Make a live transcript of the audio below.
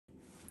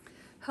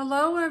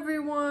Hello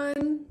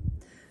everyone.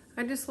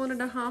 I just wanted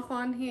to hop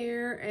on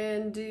here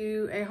and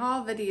do a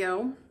haul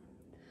video.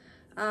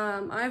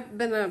 I've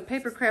been a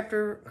paper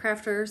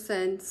crafter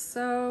since,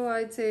 so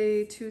I'd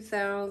say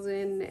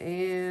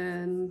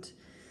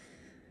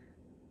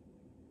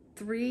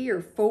 2003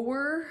 or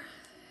 4.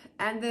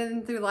 And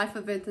then through life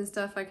events and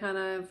stuff, I kind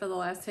of, for the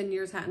last 10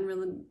 years,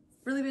 hadn't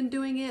really been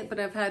doing it, but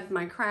I've had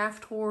my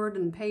craft hoard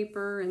and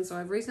paper. And so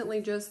I've recently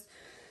just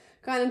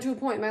gotten to a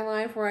point in my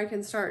life where I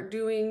can start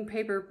doing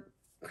paper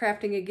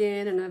crafting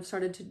again, and I've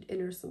started to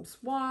enter some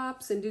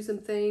swaps and do some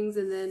things.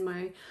 And then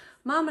my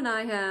mom and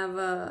I have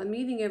a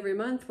meeting every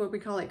month where we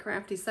call it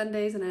Crafty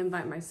Sundays, and I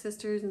invite my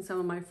sisters and some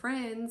of my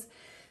friends.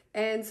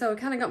 And so I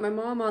kind of got my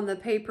mom on the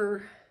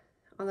paper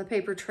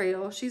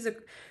trail. She's a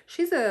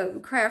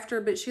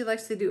crafter, but she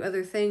likes to do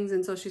other things,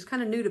 and so she's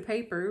kind of new to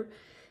paper.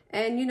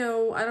 And you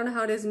know, I don't know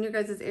how it is in your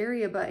guys'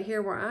 area, but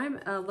here where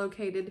I'm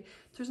located,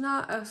 there's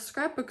not a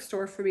scrapbook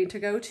store for me to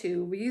go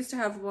to. We used to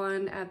have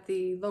one at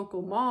the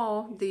local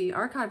mall, the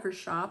Archiver's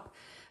shop,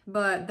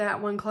 but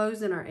that one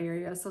closed in our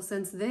area. So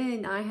since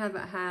then, I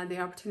haven't had the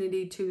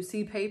opportunity to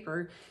see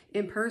paper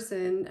in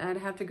person. I'd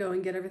have to go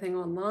and get everything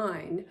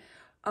online.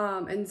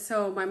 And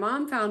so my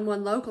mom found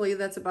one locally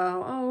that's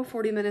about,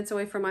 40 minutes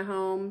away from my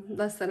home,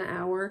 less than an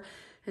hour.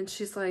 And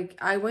she's like,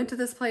 I went to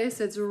this place,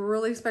 it's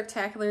really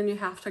spectacular and you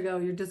have to go.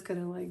 You're just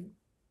gonna like,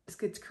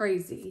 it's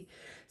crazy.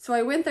 So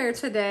I went there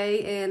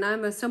today, and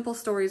I'm a simple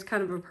stories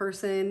kind of a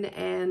person.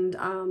 And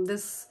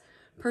this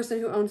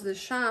person who owns this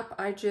shop,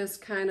 I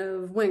just kind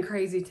of went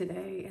crazy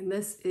today. And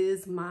this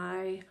is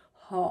my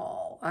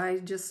haul.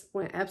 I just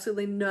went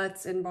absolutely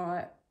nuts and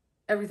bought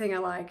everything I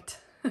liked.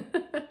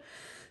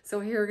 So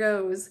here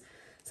goes.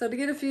 So to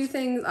get a few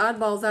things,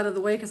 oddballs out of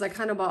the way, because I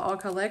kind of bought all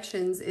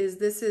collections,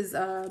 this is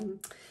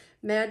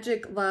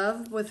Magic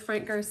Love with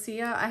Frank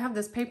Garcia. I have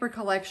this paper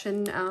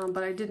collection,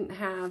 but I didn't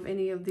have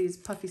any of these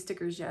puffy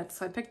stickers yet,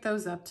 so I picked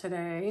those up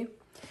today.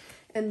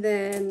 And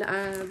then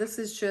this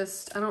is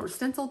just, I don't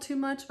stencil too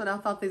much, but I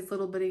thought these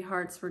little bitty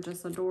hearts were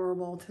just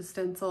adorable to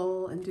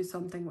stencil and do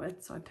something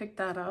with, so I picked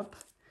that up.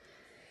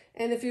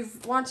 And if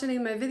you've watched any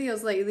of my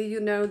videos lately, you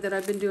know that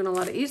I've been doing a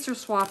lot of Easter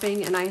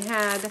swapping, and I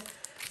had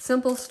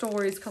Simple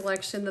Stories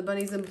collection, the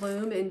Bunnies in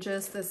Bloom, in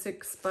just the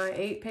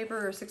 6x8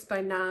 paper or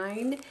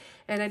 6x9.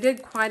 And I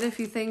did quite a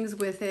few things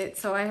with it.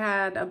 So I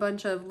had a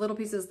bunch of little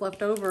pieces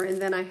left over,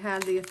 and then I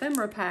had the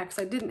ephemera packs.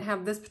 I didn't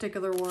have this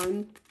particular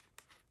one,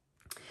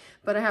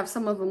 but I have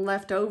some of them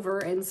left over.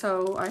 And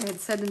so I had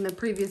said in the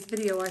previous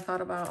video, I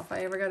thought about if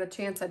I ever got a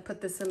chance, I'd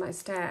put this in my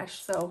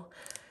stash. So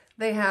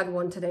they had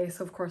one today,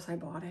 so of course I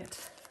bought it.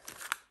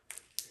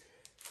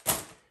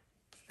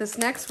 This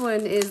next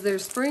one is their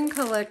spring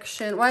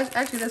collection. Well,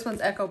 actually, this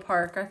one's Echo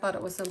Park. I thought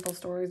it was Simple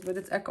Stories, but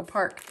it's Echo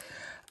Park.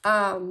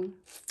 A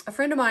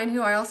friend of mine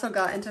who I also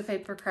got into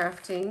paper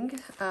crafting,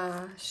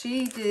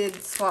 she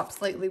did swaps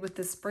lately with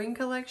this spring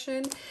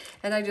collection,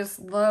 and I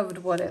just loved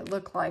what it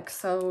looked like.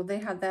 So they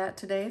had that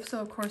today, so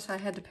of course I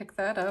had to pick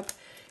that up.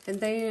 And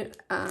they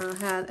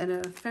had an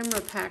ephemera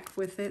pack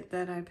with it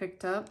that I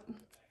picked up.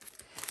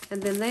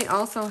 And then they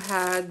also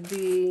had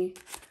the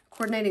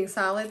coordinating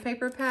solid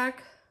paper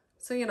pack.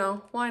 So, you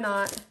know, why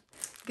not?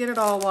 Get it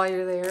all while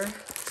you're there.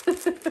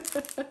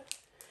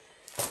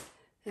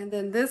 And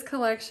then this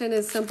collection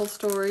is Simple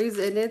Stories,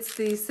 and it's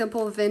the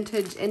Simple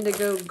Vintage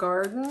Indigo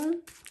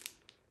Garden.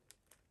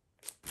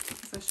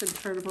 I should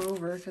turn them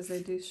over because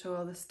they do show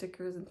all the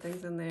stickers and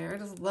things in there. I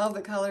just love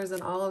the colors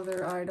in all of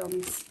their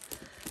items.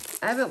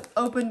 I haven't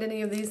opened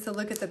any of these to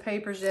look at the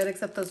papers yet,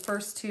 except those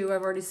first two.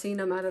 I've already seen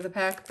them out of the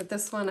pack, but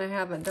this one I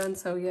haven't done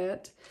so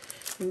yet.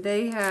 And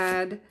they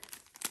had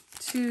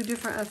 2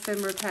 different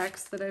ephemera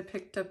packs that I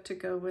picked up to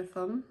go with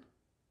them.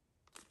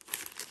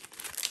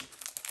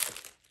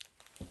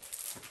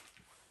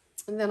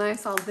 And then I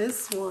saw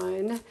this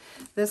one.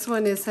 This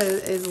one is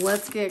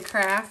Let's Get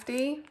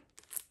Crafty.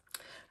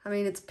 I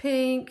mean, it's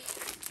pink.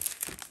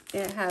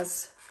 It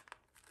has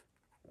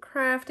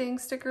crafting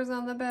stickers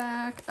on the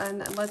back.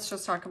 And let's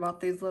just talk about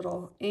these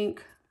little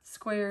ink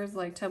squares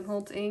like Tim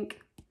Holtz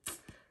ink.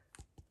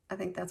 I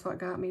think that's what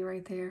got me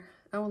right there.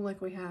 Oh, and look,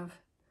 we have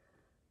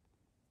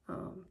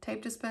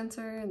tape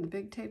dispenser and the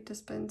big tape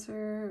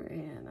dispenser,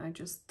 and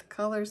the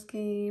color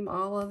scheme,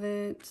 all of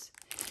it.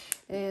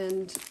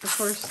 And of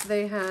course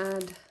they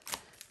had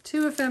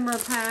 2 ephemera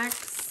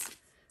packs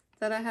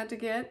that I had to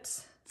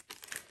get.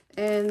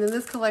 And in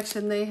this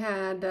collection they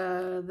had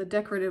the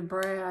decorative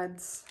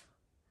brads.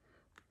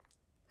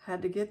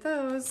 Had to get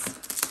those.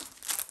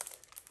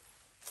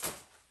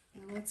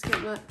 Now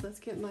let's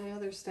get my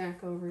other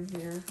stack over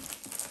here.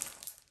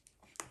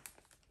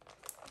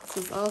 This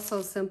is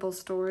also Simple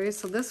Stories.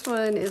 So this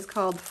one is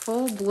called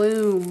Full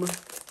Bloom.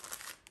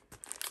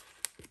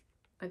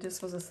 I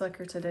just was a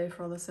sucker today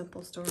for all the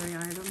Simple Story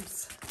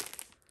items.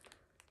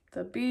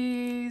 The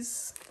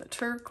bees, the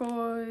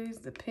turquoise,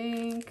 the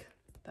pink,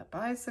 the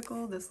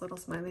bicycle, this little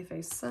smiley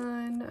face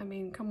sun. I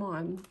mean, come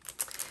on.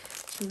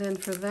 And then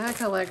for that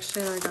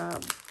collection, I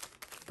got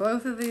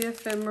both of the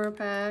ephemera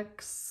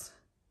packs,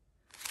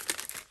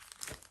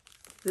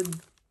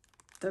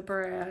 the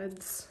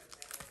brads,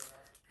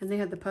 And they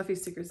had the puffy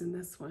stickers in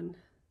this one.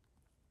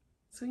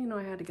 So, you know,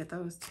 I had to get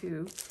those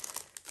too.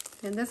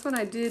 And this one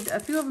I did, a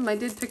few of them I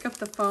did pick up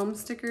the foam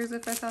stickers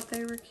if I thought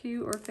they were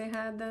cute or if they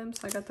had them.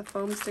 So I got the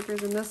foam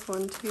stickers in this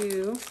one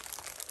too.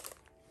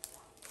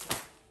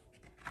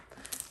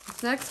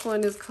 This next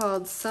one is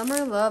called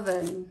Summer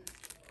Lovin'.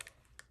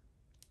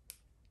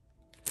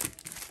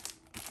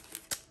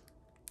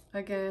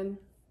 Again,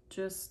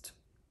 just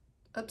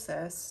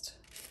obsessed.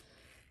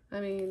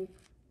 I mean,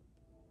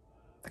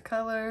 the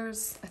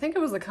colors, I think it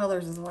was the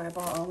colors is why I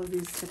bought all of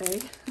these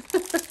today.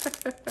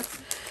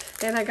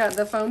 And I got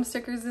the foam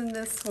stickers in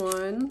this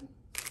one.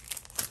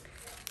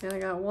 And I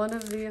got one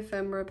of the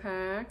ephemera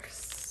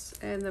packs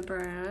and the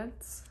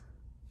brads.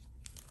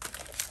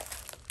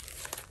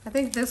 I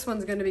think this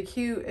one's gonna be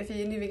cute if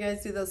any of you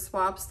guys do those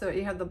swaps that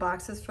you have the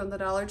boxes from the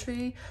Dollar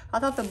Tree. I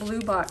thought the blue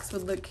box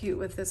would look cute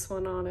with this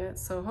one on it.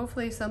 So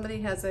hopefully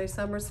somebody has a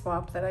summer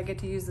swap that I get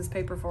to use this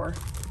paper for.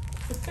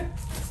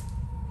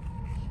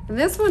 And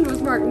this one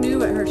was marked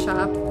new at her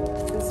shop.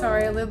 And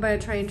sorry, I live by a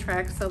train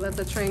track, so that's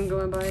a train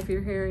going by if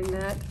you're hearing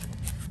that.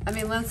 I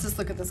mean, let's just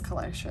look at this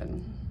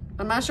collection.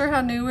 I'm not sure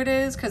how new it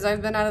is because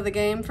I've been out of the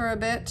game for a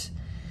bit,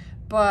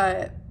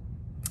 but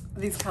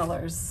these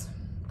colors,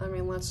 I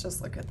mean, let's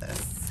just look at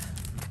this.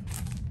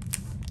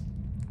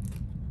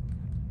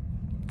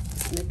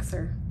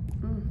 Mixer.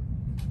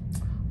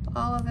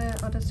 All of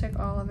it, I'll just take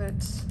all of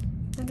it.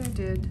 And I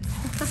did.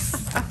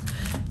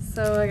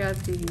 So I got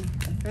the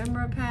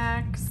ephemera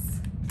packs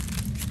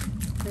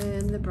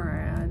and the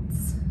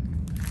brads.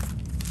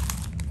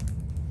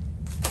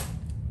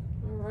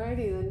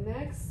 Alrighty, the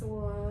next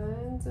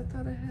ones I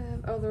thought I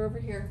had, oh, they're over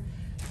here.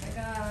 I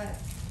got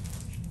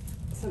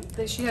some,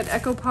 she had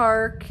Echo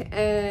Park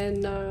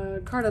and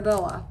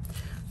Carta.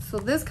 So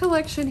this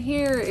collection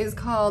here is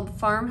called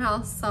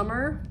Farmhouse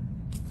Summer.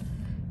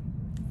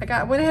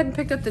 I went ahead and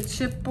picked up the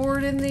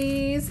chipboard in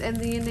these and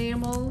the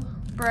enamel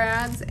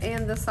brads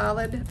and the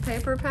solid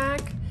paper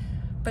pack,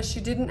 but she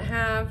didn't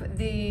have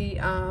the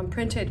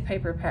printed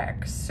paper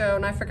pack. So,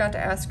 and I forgot to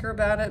ask her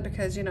about it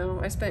because, you know,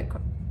 I spent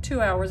 2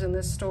 hours in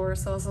this store,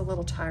 so I was a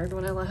little tired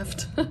when I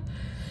left.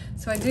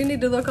 So I do need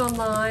to look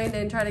online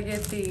and try to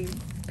get the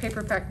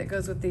paper pack that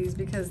goes with these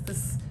because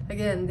this,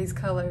 again, these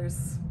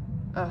colors,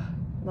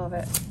 love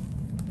it.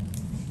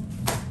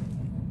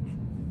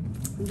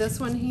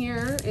 This one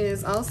here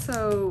is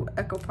also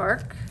Echo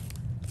Park.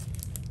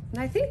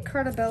 And I think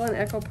Carta and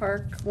Echo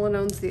Park, one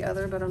owns the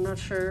other, but I'm not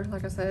sure.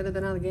 Like I said, I've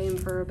been out of the game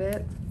for a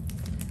bit.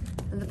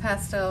 And the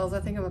pastels, I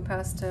think I'm a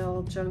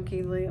pastel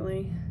junkie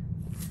lately.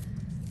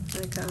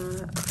 Like,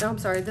 oh, I'm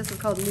sorry, this is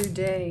called New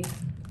Day.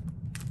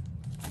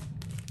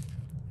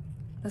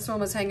 This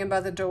one was hanging by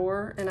the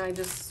door, and I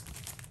just,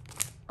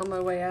 on my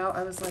way out,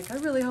 I was like, I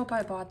really hope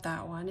I bought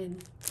that one.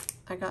 And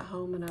I got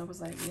home and I was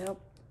like, yep,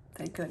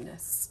 thank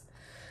goodness.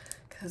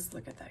 Because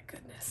look at that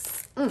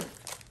goodness.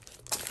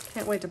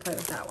 Can't wait to play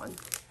with that one.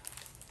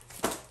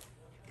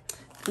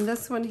 And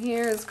this one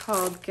here is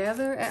called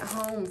Gather at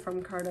Home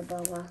from Carta.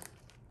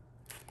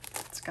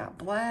 It's got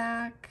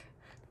black,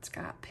 it's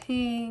got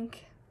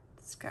pink,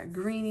 it's got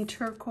greeny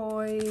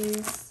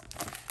turquoise,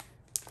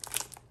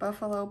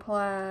 buffalo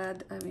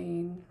plaid. I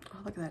mean, oh,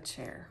 look at that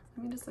chair.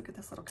 Let me just look at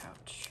this little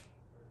couch.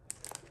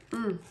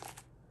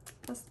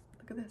 Let's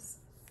look at this.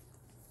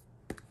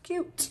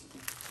 Cute.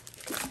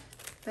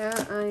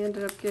 That I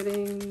ended up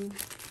getting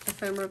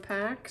ephemera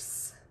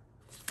packs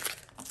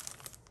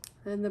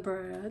and the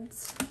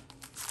brads.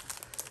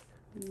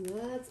 And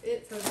that's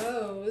it for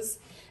those.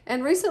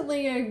 And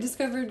recently I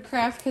discovered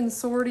Craft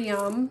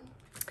Consortium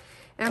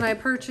and I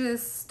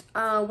purchased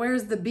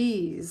Where's the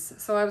Bees?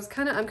 So I'm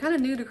kind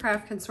of new to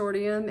Craft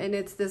Consortium, and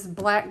it's this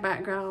black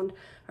background.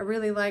 I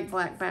really like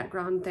black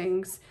background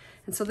things.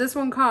 And so this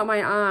one caught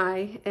my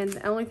eye, and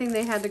the only thing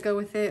they had to go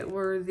with it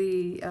were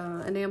the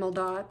enamel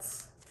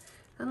dots.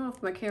 I don't know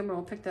if my camera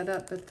will pick that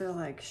up, but they're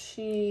like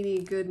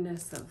sheeny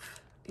goodness of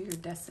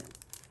iridescent.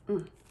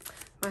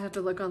 I have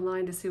to look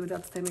online to see what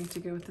else they make to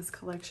go with this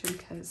collection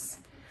because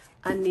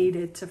I need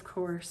it, of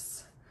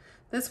course.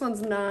 This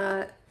one's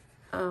not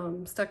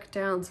stuck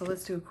down, so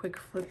let's do a quick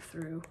flip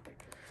through.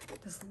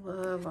 Just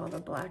love all the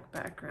black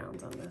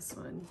backgrounds on this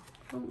one.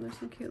 Oh, there's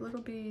some cute little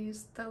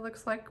bees. That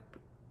looks like,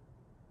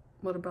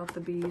 what about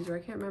the bees? Or I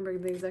can't remember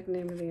the exact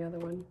name of the other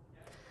one.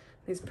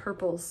 These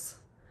purples.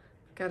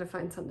 Gotta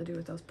find something to do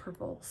with those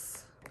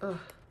purples. Ugh,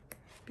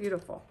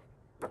 beautiful.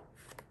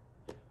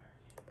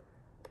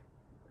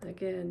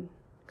 Again,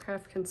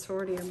 Craft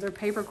Consortium. Their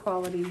paper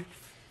quality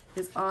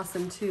is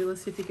awesome too.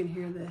 Let's see if you can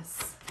hear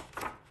this.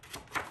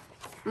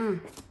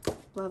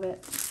 Love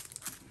it.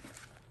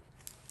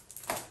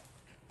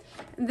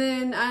 And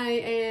then I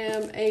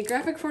am a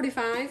Graphic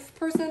 45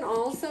 person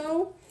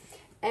also.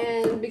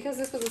 And because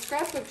this was a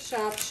scrapbook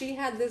shop, she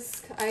had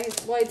this,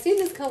 I'd seen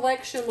this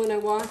collection when I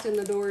walked in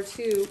the door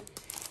too.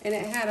 And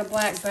it had a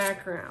black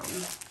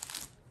background.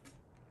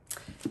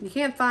 You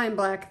can't find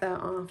black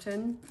that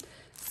often.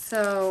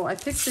 So I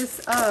picked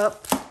this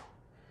up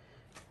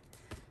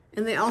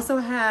And they also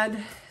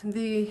had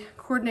the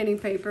coordinating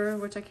paper,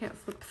 which I can't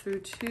flip through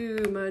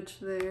too much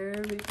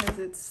there because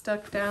it's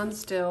stuck down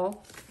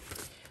still.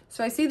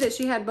 So I see that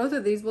she had both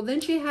of these. Well, then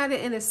she had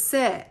it in a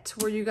set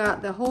where you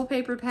got the whole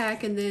paper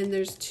pack and then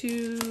there's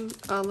 2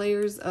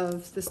 layers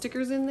of the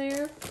stickers in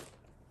there.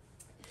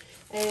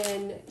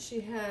 And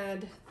she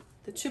had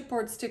the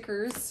chipboard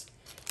stickers.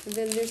 And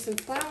then there's some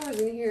flowers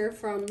in here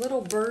from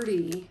Little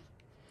Birdie.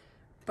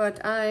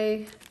 But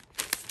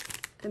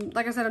and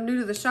like I said, I'm new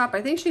to the shop.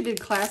 I think she did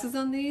classes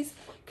on these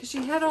because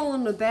she had all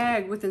in the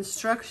bag with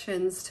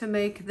instructions to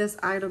make this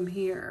item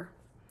here.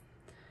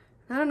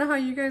 I don't know how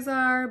you guys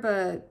are,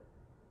 but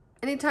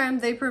anytime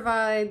they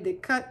provide the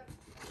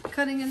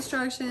cutting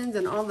instructions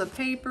and all the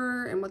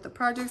paper and what the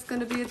project's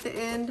going to be at the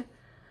end,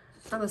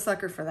 I'm a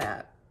sucker for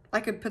that. I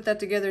could put that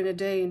together in a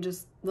day and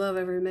just love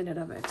every minute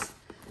of it.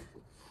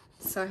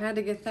 So I had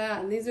to get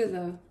that, and these are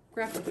the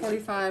Graphic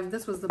 45.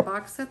 This was the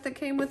box set that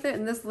came with it,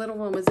 and this little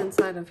one was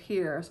inside of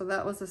here. So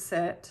that was a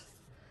set.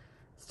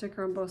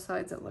 Sticker on both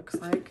sides, it looks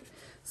like.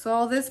 So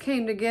all this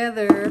came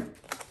together,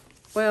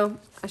 well,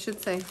 I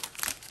should say,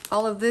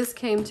 all of this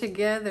came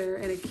together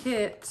in a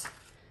kit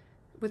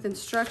with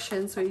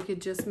instructions so you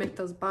could just make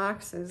those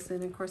boxes.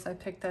 And of course I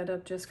picked that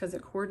up just because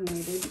it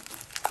coordinated.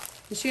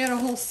 And she had a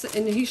whole,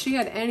 she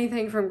had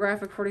anything from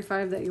Graphic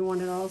 45 that you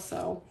wanted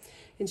also.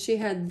 And she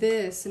had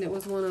this, and it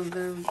was one of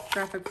the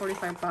Graphic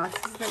 45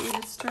 boxes that you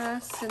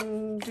distress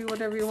and do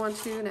whatever you want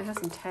to, and it has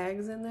some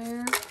tags in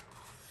there.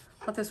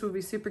 Thought this would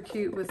be super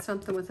cute with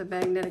something with a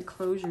magnetic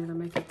closure to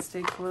make it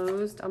stay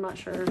closed. I'm not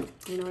sure,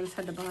 you know, I just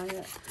had to buy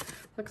it.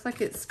 Looks like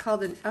it's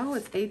called an, oh,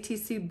 it's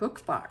ATC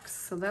book box.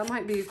 So that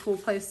might be a cool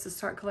place to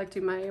start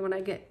collecting when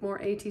I get more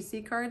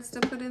ATC cards to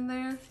put in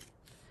there.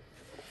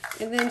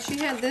 And then she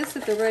had this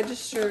at the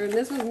register, and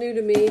this was new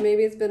to me.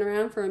 Maybe it's been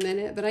around for a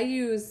minute, but I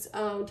use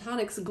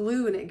Tonix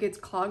glue and it gets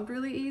clogged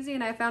really easy.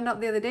 And I found out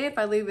the other day if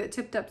I leave it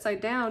tipped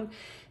upside down,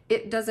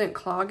 it doesn't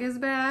clog as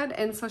bad.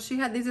 And so she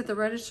had these at the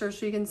register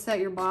so you can set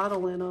your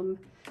bottle in them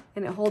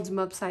and it holds them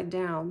upside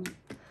down.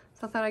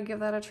 So I thought I'd give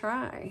that a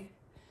try.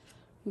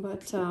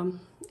 But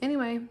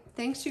anyway,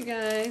 thanks you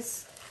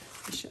guys.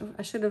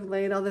 I should have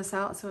laid all this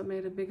out so it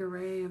made a big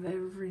array of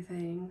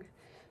everything.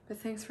 But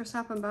thanks for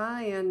stopping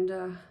by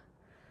and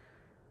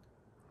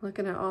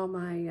looking at all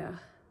my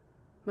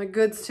my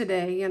goods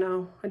today. You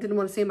know, I didn't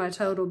want to see my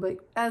total, but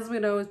as we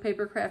know, as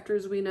paper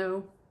crafters, we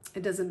know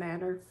it doesn't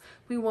matter.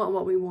 We want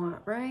what we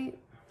want, right?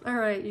 All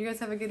right, you guys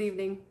have a good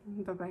evening.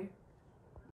 Bye-bye.